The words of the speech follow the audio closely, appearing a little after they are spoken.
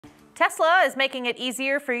Tesla is making it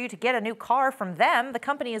easier for you to get a new car from them. The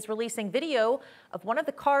company is releasing video of one of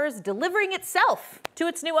the cars delivering itself to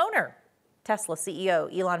its new owner. Tesla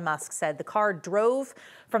CEO Elon Musk said the car drove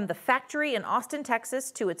from the factory in Austin, Texas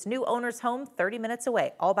to its new owner's home 30 minutes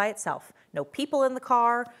away, all by itself. No people in the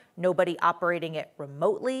car, nobody operating it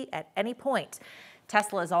remotely at any point.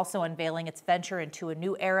 Tesla is also unveiling its venture into a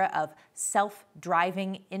new era of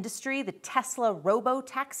self-driving industry, the Tesla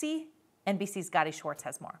Robotaxi. NBC's Gotti Schwartz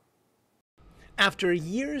has more. After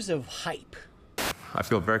years of hype, I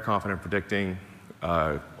feel very confident predicting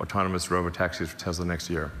autonomous robotaxis for Tesla next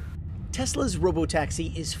year. Tesla's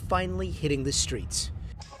Robotaxi is finally hitting the streets.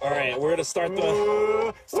 All right, we're gonna start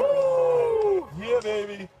the... Woo! Yeah,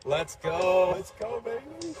 baby. Let's go. Let's go,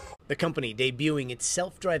 baby. The company debuting its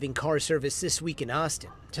self-driving car service this week in Austin.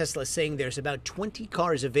 Tesla saying there's about 20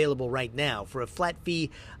 cars available right now for a flat fee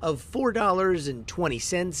of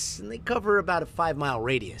 $4.20, and they cover about a 5-mile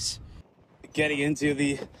radius. Getting into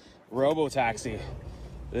the Robotaxi.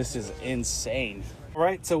 This is insane. All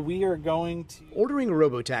right, so we are going to... Ordering a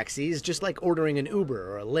Robotaxi is just like ordering an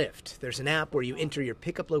Uber or a Lyft. There's an app where you enter your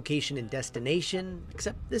pickup location and destination,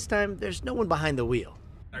 except this time there's no one behind the wheel.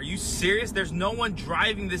 Are you serious? There's no one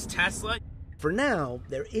driving this Tesla? For now,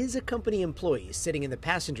 there is a company employee sitting in the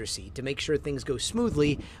passenger seat to make sure things go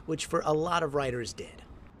smoothly, which for a lot of riders did.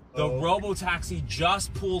 The Robotaxi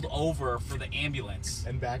just pulled over for the ambulance.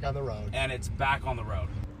 And back on the road. And it's back on the road.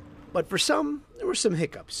 But for some, there were some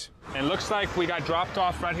hiccups. It looks like we got dropped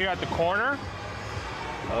off right here at the corner.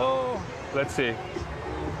 Oh, let's see.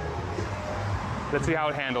 Let's see how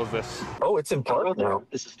it handles this. Oh, it's in park now.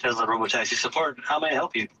 This is Tesla Robotaxi support. How may I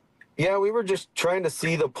help you? Yeah, we were just trying to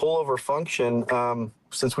see the pullover function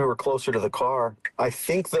since we were closer to the car. I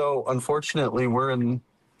think, though, unfortunately, we're in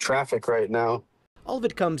traffic right now. All of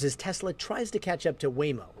it comes as Tesla tries to catch up to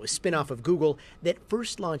Waymo, a spin-off of Google that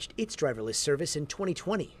first launched its driverless service in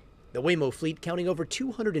 2020. The Waymo fleet counting over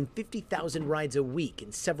 250,000 rides a week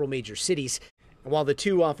in several major cities. And while the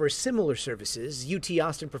two offer similar services, UT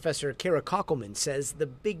Austin professor Kara Kockelman says the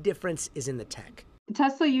big difference is in the tech.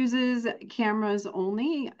 Tesla uses cameras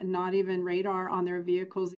only, not even radar on their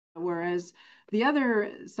vehicles, whereas the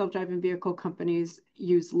other self-driving vehicle companies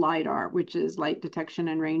use LiDAR, which is light detection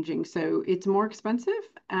and ranging. So it's more expensive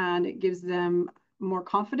and it gives them more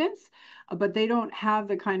confidence, but they don't have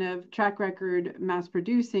the kind of track record mass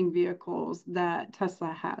producing vehicles that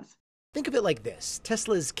Tesla has. Think of it like this.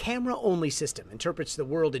 Tesla's camera-only system interprets the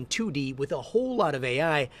world in 2D with a whole lot of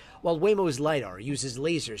AI, while Waymo's LiDAR uses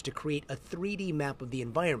lasers to create a 3D map of the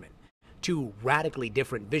environment. Two radically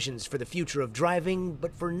different visions for the future of driving,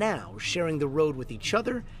 but for now, sharing the road with each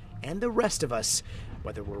other and the rest of us,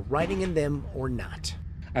 whether we're riding in them or not.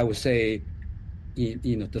 I would say,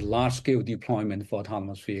 the large-scale deployment for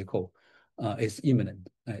autonomous vehicle is imminent.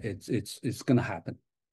 It's going to happen.